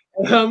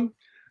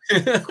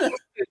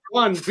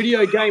 One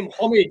video game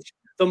homage,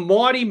 the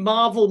mighty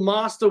Marvel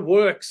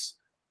Masterworks.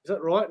 Is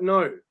that right?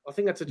 No, I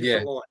think that's a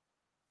different line.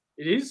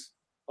 It is?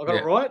 I got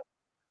it right?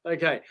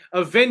 Okay.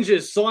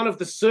 Avengers, Sign of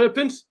the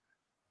Serpent,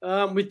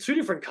 with 2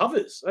 different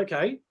covers.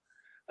 Okay.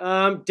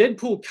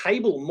 Deadpool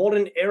Cable,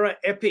 Modern Era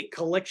Epic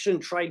Collection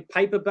Trade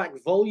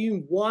Paperback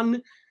Volume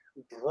 1,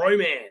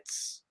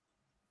 Bromance.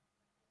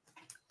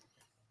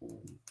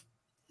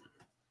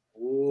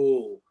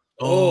 Ooh.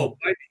 Oh,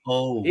 baby.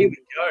 Oh, here we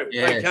go.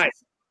 yes. Okay.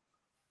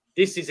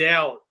 This is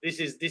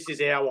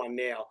our one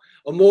now.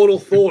 Immortal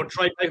Thor,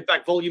 Trade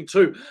Paperback Volume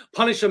 2.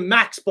 Punisher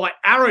Max by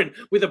Aaron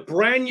with a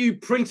brand new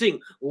printing,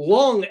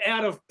 long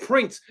out of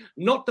print.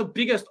 Not the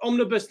biggest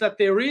omnibus that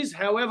there is.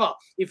 However,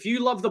 if you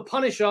love the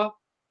Punisher,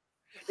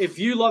 if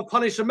you love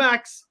Punisher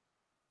Max,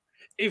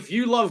 if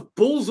you love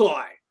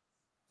Bullseye,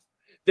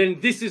 then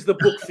this is the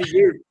book for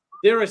you.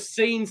 There are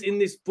scenes in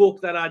this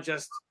book that are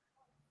just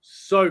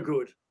so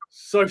good.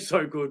 So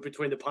good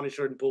between the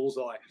Punisher and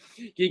Bullseye.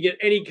 You get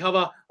any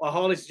cover, I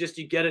highly suggest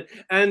you get it.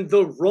 And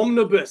the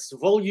Romnibus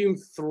Volume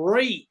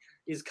 3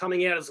 is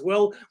coming out as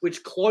well,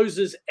 which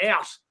closes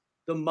out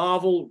the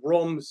Marvel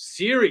Rom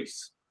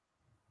series.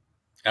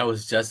 I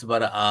was just about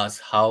to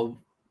ask how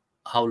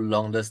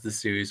long does the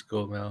series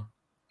go now?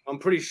 I'm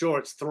pretty sure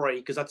it's 3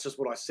 because that's just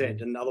what I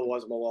said, and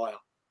otherwise I'm a liar.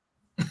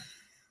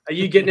 Are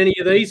you getting any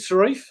of these,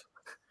 Sharif?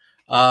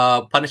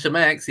 Punisher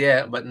Max,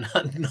 yeah, but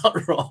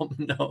not Rom,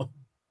 no.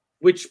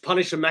 Which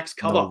Punisher Max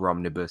cover? No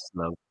Romnibus,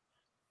 no.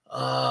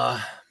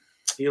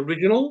 The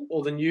original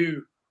or the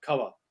new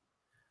cover?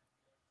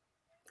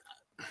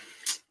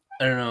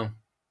 I don't know.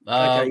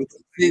 Okay.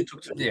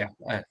 Yeah.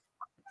 All right.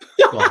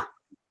 Go on.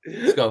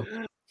 Let's go.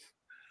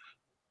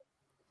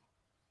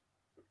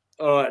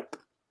 All right.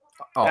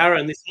 Oh.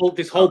 Aaron, this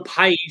whole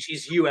page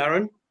is you,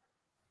 Aaron.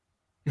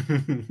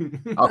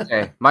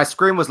 Okay, my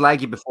screen was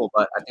laggy before,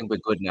 but I think we're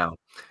good now.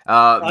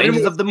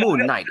 Vengeance of the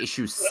Moon Knight,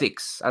 issue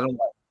 6.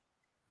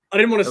 I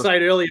didn't want to say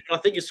it earlier, but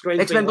I think your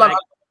screen's X-Men been Blood.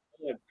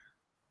 lagging.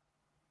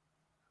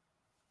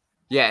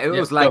 Yeah, it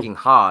was lagging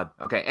hard.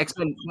 Okay,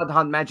 X-Men Blood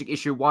Hunt Magic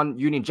issue 1,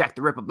 Union Jack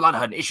the Ripper Blood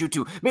Hunt issue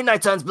 2,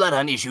 Midnight Suns Blood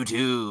Hunt issue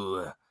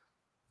 2.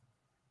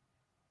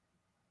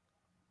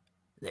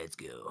 Let's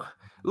go.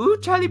 Ooh,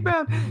 Charlie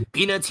Brown.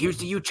 Peanuts, here's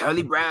to you,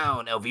 Charlie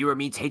Brown. Elvira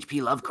meets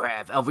H.P.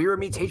 Lovecraft. Elvira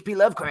meets H.P.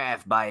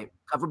 Lovecraft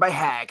covered by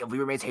Hack.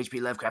 Elvira meets H.P.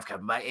 Lovecraft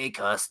covered by A.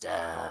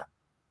 Costa.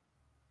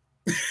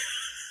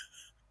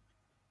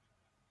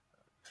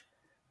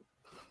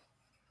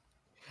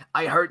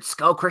 I Heart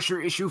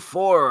Skullcrusher issue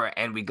 4,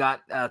 and we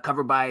got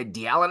covered by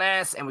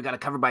Dialanas, and we got a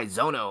cover by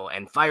Zono,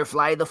 and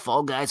Firefly the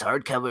Fall Guys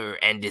hardcover,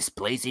 and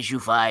Displace issue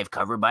 5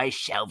 covered by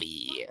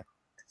Shelby.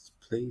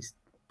 Displace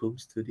Boom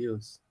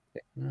Studios.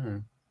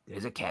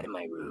 There's a cat in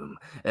my room.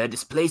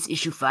 Displace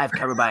issue 5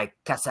 covered by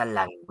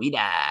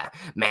Casalanguida.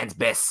 Man's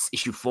Best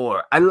issue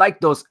 4. I like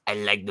those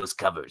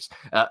covers.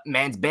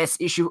 Man's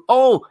Best issue.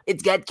 Oh,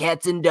 it's got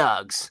cats and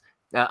dogs.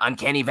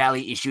 Uncanny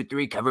Valley issue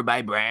 3 covered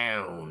by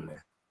Brown.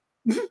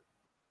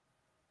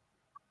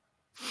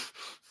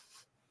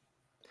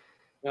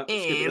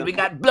 And we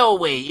got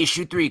Blowaway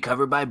issue 3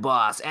 covered by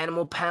Boss.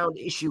 Animal Pound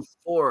issue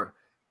 4.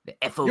 The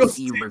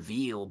FOC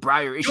reveal.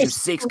 Briar issue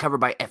 6 covered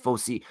by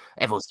FOC.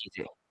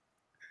 FOC.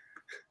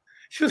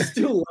 You're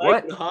still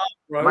lagging hard,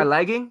 bro. Am I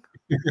lagging?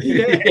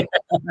 Yeah.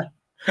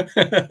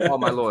 Oh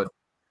my lord.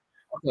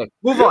 Okay,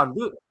 move on.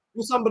 Do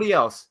somebody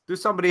else. Do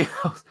somebody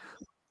else.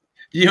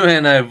 You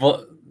and I.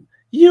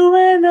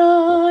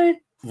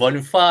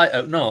 Volume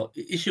 5. No,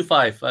 issue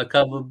 5.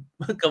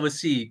 Cover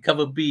C,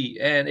 cover B,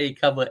 and a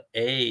cover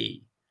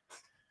A.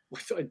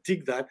 I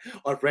dig that.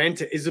 I ran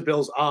to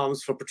Isabel's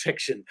arms for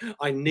protection.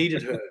 I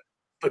needed her,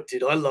 but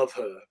did I love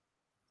her?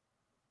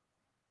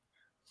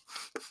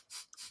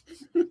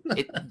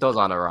 Those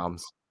aren't her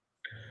arms.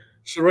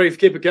 Sharif,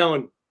 keep it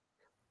going.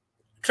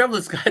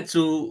 Traveler's Guide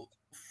to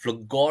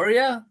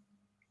Flogoria,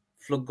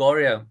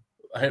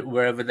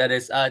 wherever that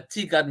is.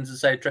 Tea Garden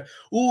Society.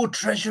 Ooh,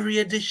 Treasury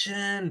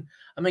Edition.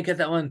 I may get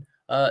that one.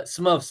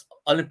 Smurfs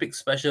Olympic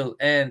Special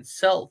and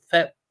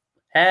Self-Help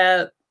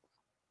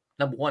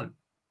number 1.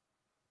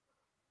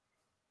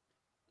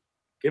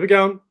 Keep it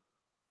going.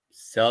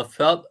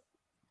 Self-Help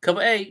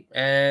cover A,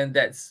 and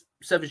that's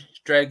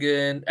Savage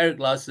Dragon, Eric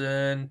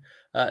Larson,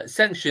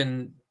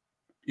 Sanction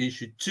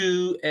issue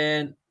 2,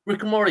 and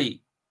Rick and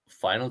Morty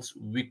Finals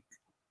Week,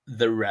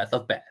 The Wrath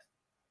of Beth.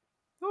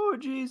 Oh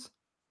jeez.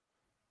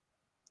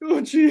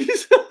 Oh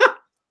jeez.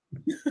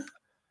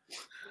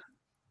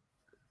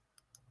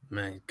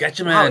 Man,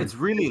 Gotcha Man. Wow, it's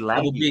really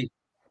laggy.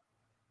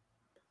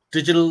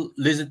 Digital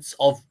Lizards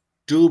of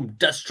Doom,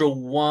 Destro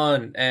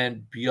 1,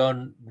 and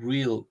Beyond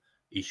Real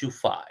issue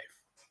 5.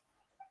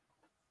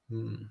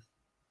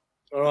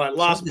 All right,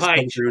 last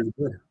page. Really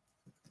good.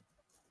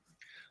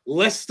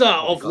 Lester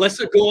of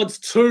Lesser Gods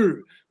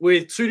 2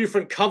 with 2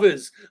 different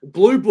covers.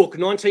 Blue Book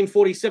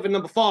 1947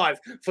 number 5.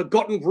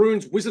 Forgotten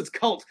Runes Wizards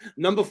Cult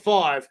number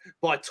 5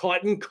 by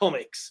Titan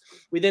Comics.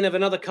 We then have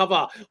another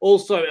cover.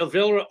 Also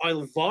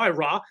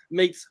Elvira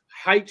meets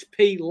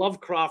H.P.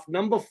 Lovecraft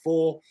number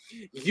 4.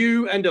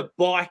 You and a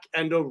Bike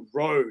and a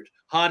Road.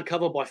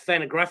 Hardcover by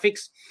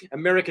Fantagraphics.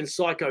 American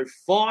Psycho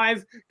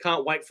 5.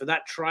 Can't wait for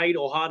that trade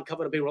or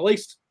hardcover to be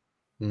released.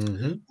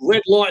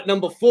 Red Light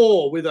number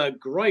 4 with a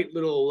great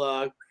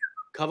little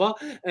cover.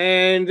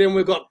 And then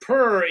we've got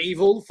Per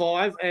Evil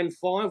 5 and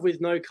 5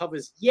 with no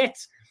covers yet.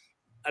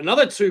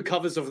 Another 2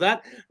 covers of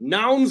that.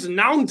 Nouns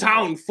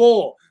Nountown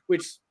 4,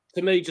 which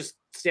to me just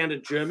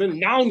sounded German.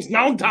 Nouns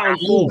Nountown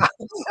 4.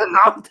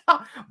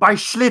 By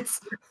Schlitz.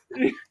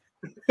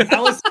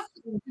 Alice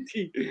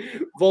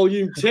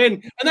Volume 10.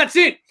 And that's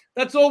it.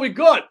 That's all we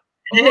got.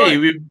 Hey, right.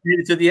 We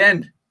made it to the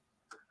end.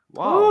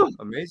 Wow,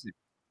 amazing.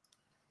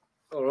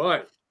 All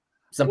right.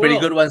 Some pretty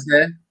good ones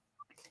there.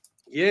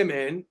 Yeah,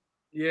 man.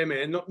 Yeah,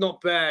 man. Not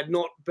bad.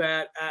 Not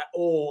bad at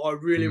all. I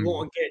really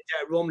want to get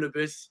that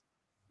omnibus.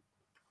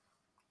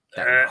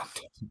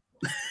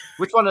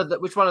 Which one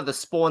of the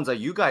spawns are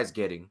you guys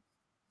getting?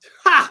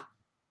 Ha!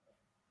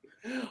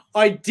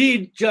 I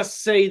did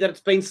just see that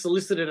it's been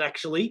solicited,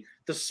 actually.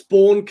 The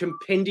Spawn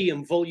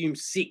Compendium Volume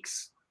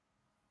 6.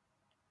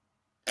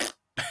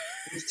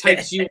 Which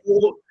takes you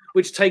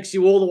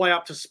all the way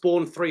up to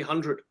Spawn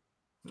 300.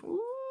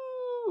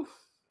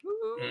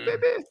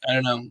 Baby. I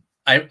don't know.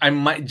 I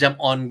might jump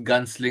on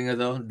Gunslinger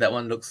though. That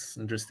one looks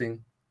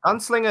interesting.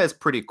 Gunslinger is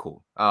pretty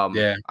cool.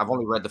 Yeah, I've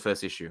only read the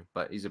first issue,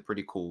 but he's a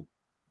pretty cool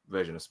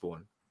version of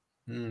Spawn.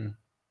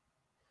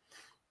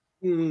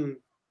 Really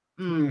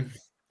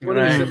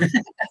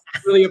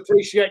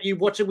appreciate you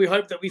watching. We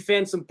hope that we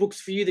found some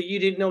books for you that you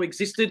didn't know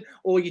existed,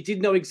 or you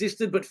did know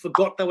existed but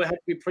forgot they had to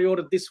be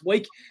pre-ordered this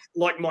week,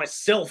 like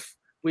myself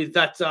with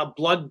that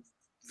blood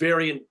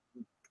variant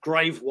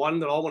grave one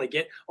that I want to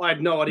get. I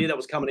had no idea that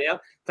was coming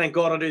out. Thank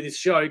God I do this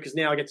show because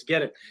now I get to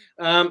get it.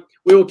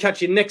 We will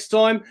catch you next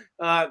time.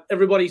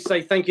 Everybody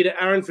say thank you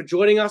to Aaron for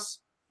joining us.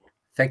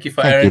 Thank you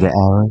for Aaron. Thank you to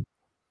Aaron.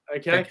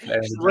 Okay.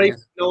 Sharif,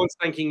 no one's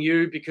thanking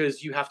you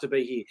because you have to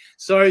be here.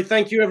 So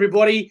thank you,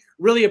 everybody.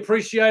 Really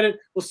appreciate it.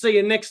 We'll see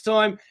you next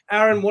time.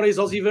 Aaron, what is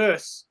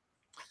AussieVerse?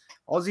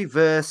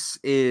 AussieVerse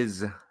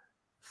is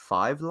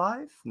 5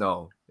 live?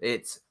 No,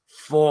 it's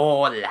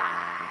 4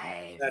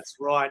 live. That's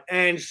right.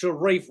 And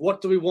Sharif,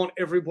 what do we want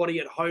everybody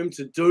at home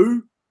to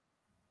do?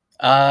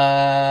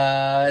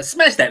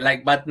 Smash that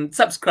like button,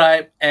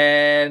 subscribe,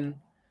 and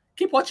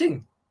keep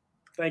watching.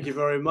 Thank you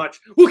very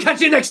much. We'll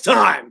catch you next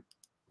time.